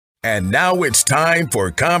And now it's time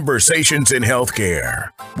for Conversations in Healthcare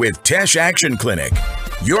with Teche Action Clinic,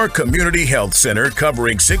 your community health center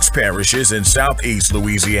covering 6 parishes in Southeast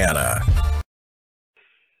Louisiana.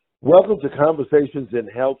 Welcome to Conversations in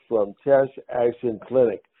Health from Teche Action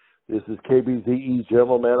Clinic. This is KBZE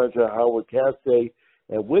General Manager Howard Caste,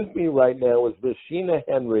 and with me right now is Ms. Shenna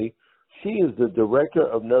Henry. She is the Director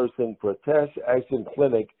of Nursing for Teche Action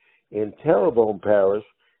Clinic in Terrebonne Parish,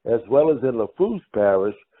 as well as in Lafourche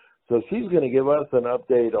Parish. So she's going to give us an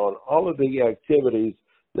update on all of the activities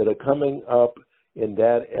that are coming up in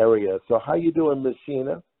that area. So how you doing, Ms.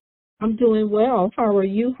 Shenna? I'm doing well. How are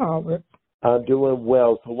you, Howard? I'm doing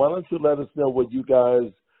well. So why don't you let us know what you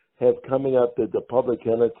guys have coming up that the public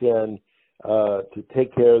can attend to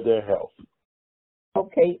take care of their health?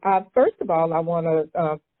 Okay. First of all, I want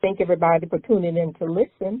to thank everybody for tuning in to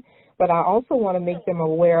listen, but I also want to make them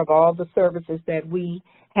aware of all the services that we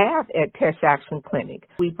have at Teche Action Clinic.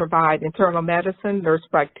 We provide internal medicine, nurse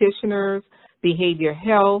practitioners, behavior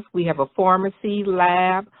health. We have a pharmacy,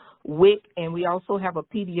 lab, WIC, and we also have a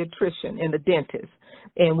pediatrician and a dentist.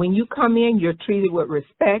 And when you come in, you're treated with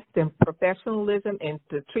respect and professionalism, and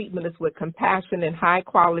the treatment is with compassion and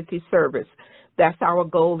high-quality service. That's our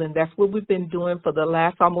goal, and that's what we've been doing for the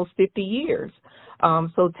last almost 50 years.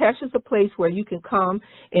 So Teche is a place where you can come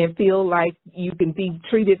and feel like you can be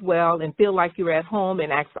treated well and feel like you're at home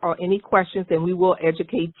and ask any questions, and we will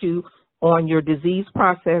educate you on your disease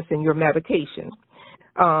process and your medication.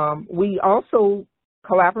 We also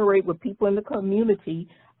collaborate with people in the community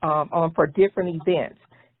for different events.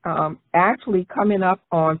 Actually, coming up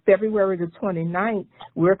on February the 29th,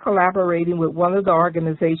 we're collaborating with one of the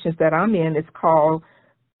organizations that I'm in. It's called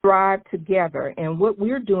Thrive Together. And what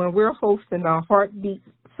we're doing, we're hosting a Heartbeat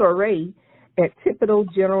Soiree at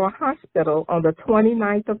Thibodeau General Hospital on the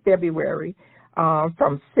 29th of February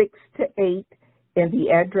from 6 to 8. And the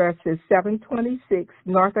address is 726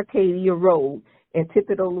 North Acadia Road in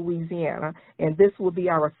Thibodeau, Louisiana, and this will be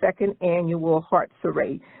our 2nd annual Heart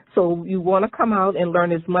Soiree. So you want to come out and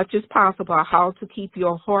learn as much as possible how to keep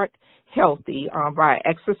your heart healthy by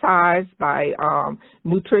exercise, by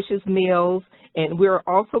nutritious meals, and we're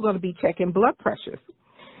also going to be checking blood pressures.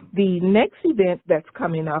 The next event that's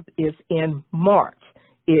coming up is in March.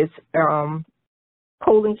 It's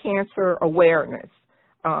colon cancer awareness,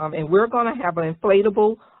 and we're going to have an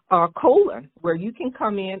inflatable colon where you can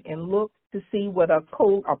come in and look to see what a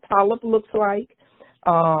polyp looks like,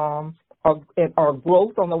 or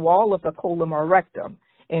growth on the wall of the colon or rectum.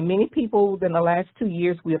 And many people in the last 2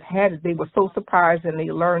 years we have had it, they were so surprised and they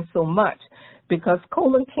learned so much, because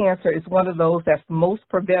colon cancer is one of those that's most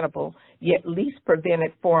preventable, yet least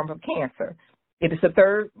prevented form of cancer. It is the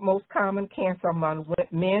 3rd most common cancer among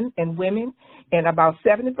men and women, and about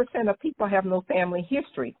 70% of people have no family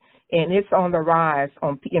history, and it's on the rise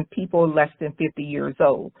in people less than 50 years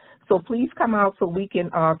old. So please come out so we can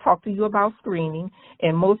talk to you about screening,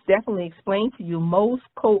 and most definitely explain to you most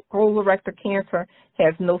colorectal cancer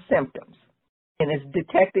has no symptoms and is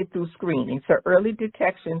detected through screening. So early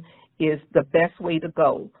detection is the best way to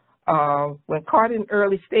go. When caught in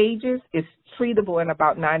early stages, it's treatable in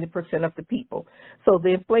about 90% of the people. So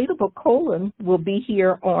the inflatable colon will be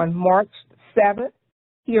here on March 7th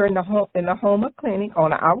here in the Homa Clinic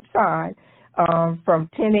on the outside from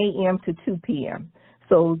 10 a.m. to 2 p.m.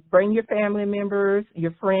 So bring your family members,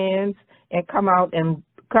 your friends, and come out and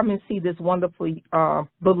see this wonderfully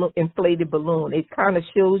inflated balloon. It kind of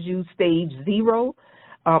shows you stage 0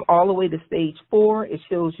 all the way to stage 4. It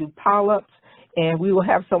shows you polyps. And we will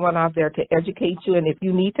have someone out there to educate you. And if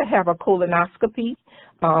you need to have a colonoscopy,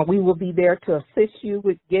 we will be there to assist you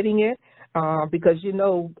with getting it because,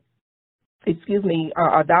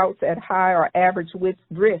 adults at high or average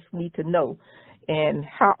risk need to know. And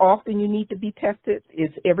how often you need to be tested is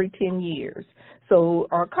every 10 years. So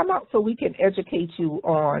come out so we can educate you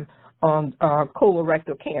on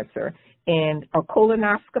colorectal cancer. And a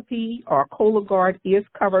colonoscopy or Cologuard is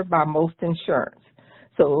covered by most insurance.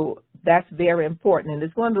 So that's very important, and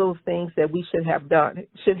it's one of those things that we should have done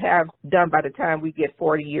by the time we get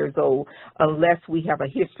 40 years old, unless we have a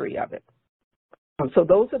history of it. So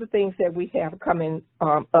those are the things that we have coming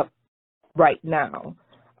up right now.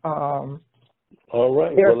 All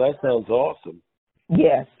right. Well, that sounds awesome.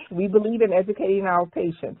 Yes, we believe in educating our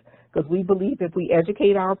patients because we believe if we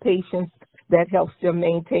educate our patients, that helps them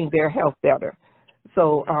maintain their health better.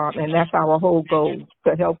 So, and that's our whole goal,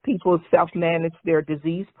 to help people self-manage their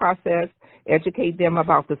disease process, educate them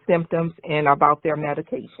about the symptoms and about their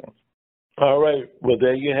medication. All right. Well,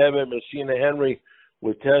 there you have it, Ms. Shenna Henry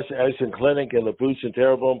with Teche Action Clinic in Lafourche and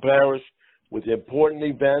Terrebonne Parish with important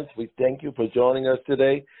events. We thank you for joining us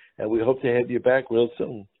today, and we hope to have you back real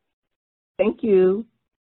soon. Thank you.